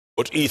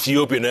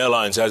Ethiopian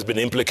Airlines has been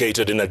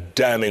implicated in a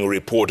damning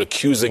report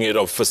accusing it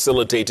of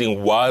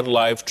facilitating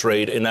wildlife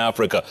trade in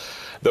Africa.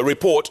 The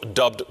report,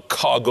 dubbed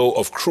Cargo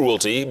of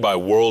Cruelty by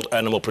World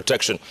Animal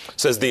Protection,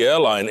 says the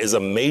airline is a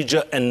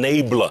major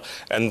enabler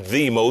and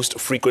the most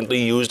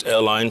frequently used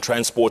airline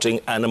transporting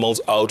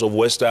animals out of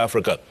West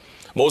Africa.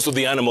 Most of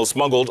the animals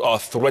smuggled are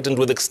threatened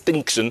with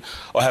extinction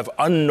or have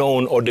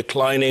unknown or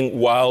declining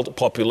wild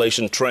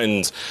population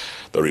trends.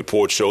 The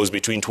report shows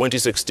between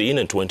 2016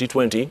 and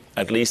 2020,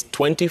 at least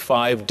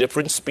 25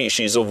 different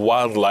species of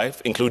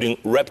wildlife, including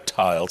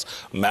reptiles,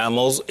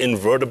 mammals,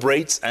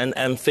 invertebrates, and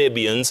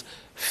amphibians,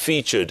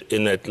 featured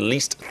in at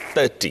least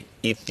 30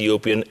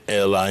 Ethiopian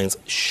Airlines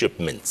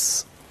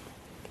shipments.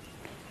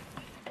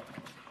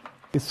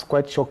 It's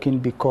quite shocking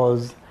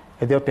because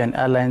Ethiopian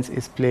Airlines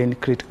is playing a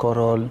critical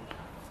role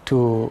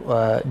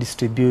to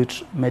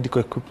distribute medical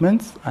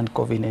equipment and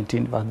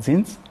COVID-19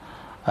 vaccines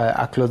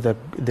across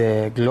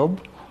the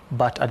globe,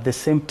 but at the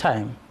same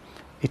time,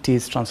 it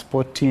is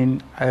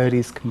transporting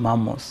high-risk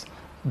mammals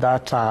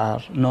that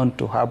are known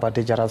to harbor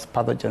dangerous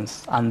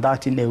pathogens, and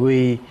that in a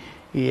way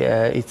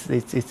it's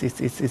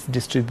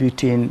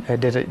distributing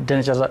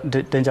dangerous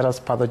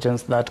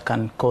pathogens that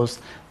can cause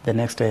the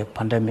next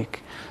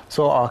pandemic.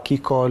 So our key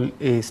call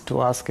is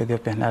to ask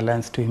Ethiopian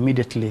Airlines to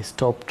immediately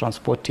stop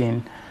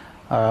transporting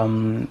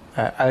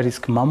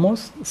high-risk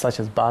mammals such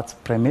as bats,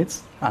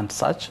 primates, and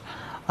such,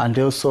 and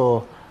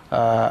also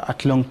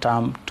at long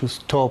term to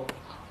stop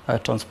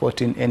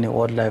transporting any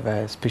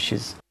wildlife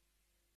species.